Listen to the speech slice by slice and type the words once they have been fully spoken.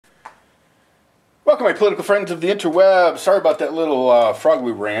Welcome, my political friends of the interweb. Sorry about that little frog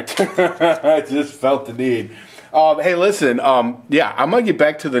loop rant. I just felt the need. Hey, listen, yeah, I'm going to get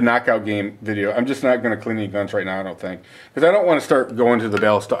back to the knockout game video. I'm just not going to clean any guns right now, I don't think. Because I don't want to start going to the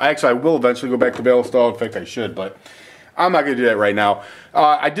bail stall. Actually, I will eventually go back to bail stall. In fact, I should, but I'm not going to do that right now.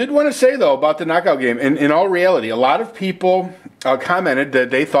 I did want to say, though, about the knockout game. In all reality, a lot of people commented that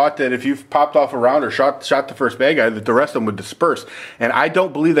they thought that if you've popped off a round or shot the first bad guy, that the rest of them would disperse. And I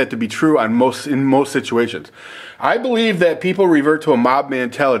don't believe that to be true in most situations. I believe that people revert to a mob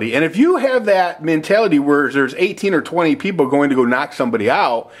mentality. And if you have that mentality where there's 18 or 20 people going to go knock somebody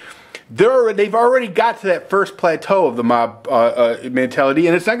out, they've already got to that first plateau of the mob mentality,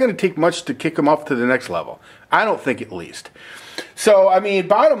 and it's not going to take much to kick them up to the next level. I don't think, at least. So, I mean,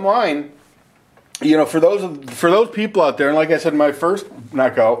 bottom line, you know, for those people out there, and like I said in my first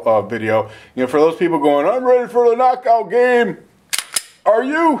knockout video, you know, for those people going, I'm ready for the knockout game, are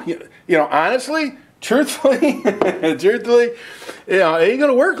you? You know, honestly, truthfully, you know, it ain't going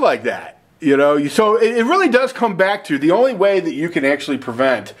to work like that. You know, so it really does come back to the only way that you can actually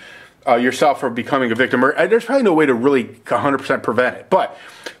prevent yourself from becoming a victim, or there's probably no way to really 100% prevent it, but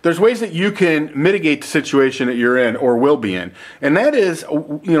there's ways that you can mitigate the situation that you're in or will be in, and that is,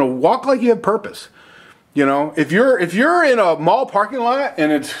 you know, walk like you have purpose. You know, if you're in a mall parking lot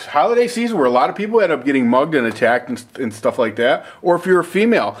and it's holiday season where a lot of people end up getting mugged and attacked and stuff like that, or if you're a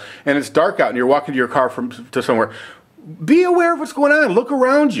female and it's dark out and you're walking to your car to somewhere, be aware of what's going on. Look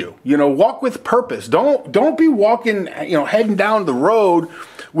around you. You know, walk with purpose. Don't be walking, you know, heading down the road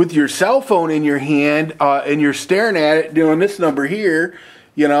with your cell phone in your hand and you're staring at it doing this number here,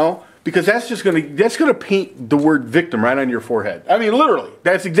 you know, because that's gonna paint the word victim right on your forehead. I mean, literally,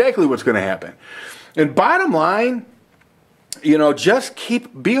 that's exactly what's going to happen. And bottom line, you know, just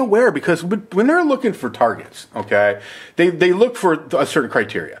be aware, because when they're looking for targets, okay, they look for a certain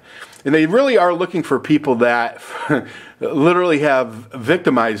criteria. And they really are looking for people that literally have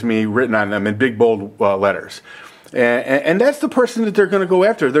victimized me written on them in big, bold letters. And that's the person that they're going to go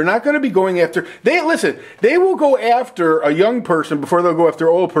after. They're not going to be going after... They will go after a young person before they'll go after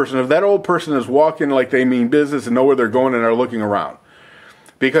an old person if that old person is walking like they mean business and know where they're going and are looking around.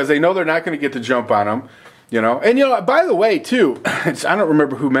 Because they know they're not going to get the jump on them. You know, and you know, by the way, too, I don't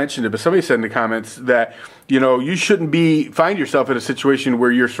remember who mentioned it, but somebody said in the comments that, you know, you shouldn't find yourself in a situation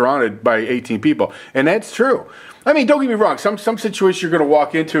where you're surrounded by 18 people. And that's true. I mean, don't get me wrong. Some situation you're going to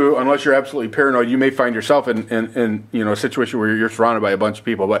walk into, unless you're absolutely paranoid, you may find yourself in you know, a situation where you're surrounded by a bunch of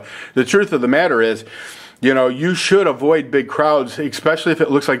people. But the truth of the matter is, you know, you should avoid big crowds, especially if it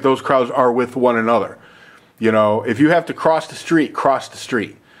looks like those crowds are with one another. You know, if you have to cross the street, cross the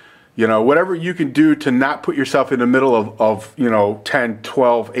street. You know, whatever you can do to not put yourself in the middle of you know, 10,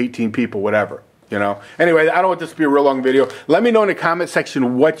 12, 18 people, whatever. You know. Anyway, I don't want this to be a real long video. Let me know in the comment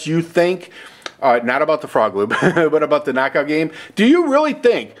section what you think, not about the frog loop, but about the knockout game. Do you really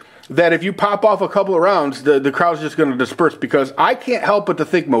think that if you pop off a couple of rounds, the crowd's just going to disperse? Because I can't help but to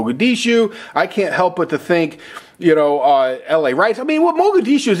think Mogadishu. I can't help but to think, you know, LA riots. I mean, what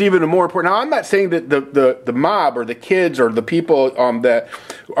Mogadishu is even more important. Now, I'm not saying that the mob or the kids or the people that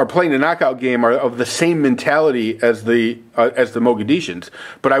are playing the knockout game are of the same mentality as the Mogadishans.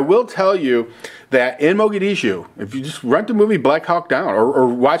 But I will tell you that in Mogadishu, if you just rent the movie Black Hawk Down or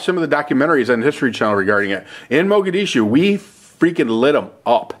watch some of the documentaries on the History Channel regarding it, in Mogadishu, we freaking lit them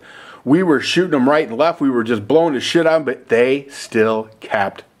up. We were shooting them right and left. We were just blowing the shit out of them, but they still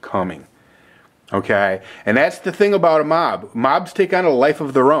kept coming. Okay? And that's the thing about a mob. Mobs take on a life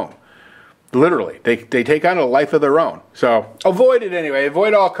of their own. Literally. They take on a life of their own. So avoid it anyway.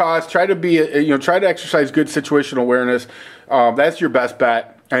 Avoid all costs. Try to be, you know, try to exercise good situational awareness. That's your best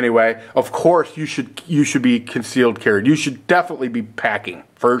bet. Anyway, of course, you should be concealed carried. You should definitely be packing,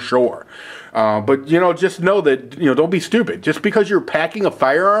 for sure. But, you know, just know that, you know, don't be stupid. Just because you're packing a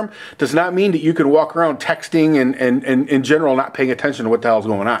firearm does not mean that you can walk around texting and in general not paying attention to what the hell's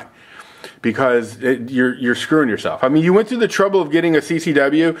going on. Because you're screwing yourself. I mean, you went through the trouble of getting a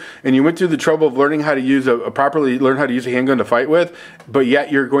CCW, and you went through the trouble of learning how to use properly learn how to use a handgun to fight with, but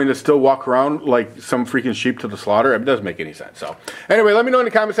yet you're going to still walk around like some freaking sheep to the slaughter. It doesn't make any sense. So, anyway, let me know in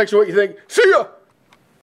the comment section what you think. See ya!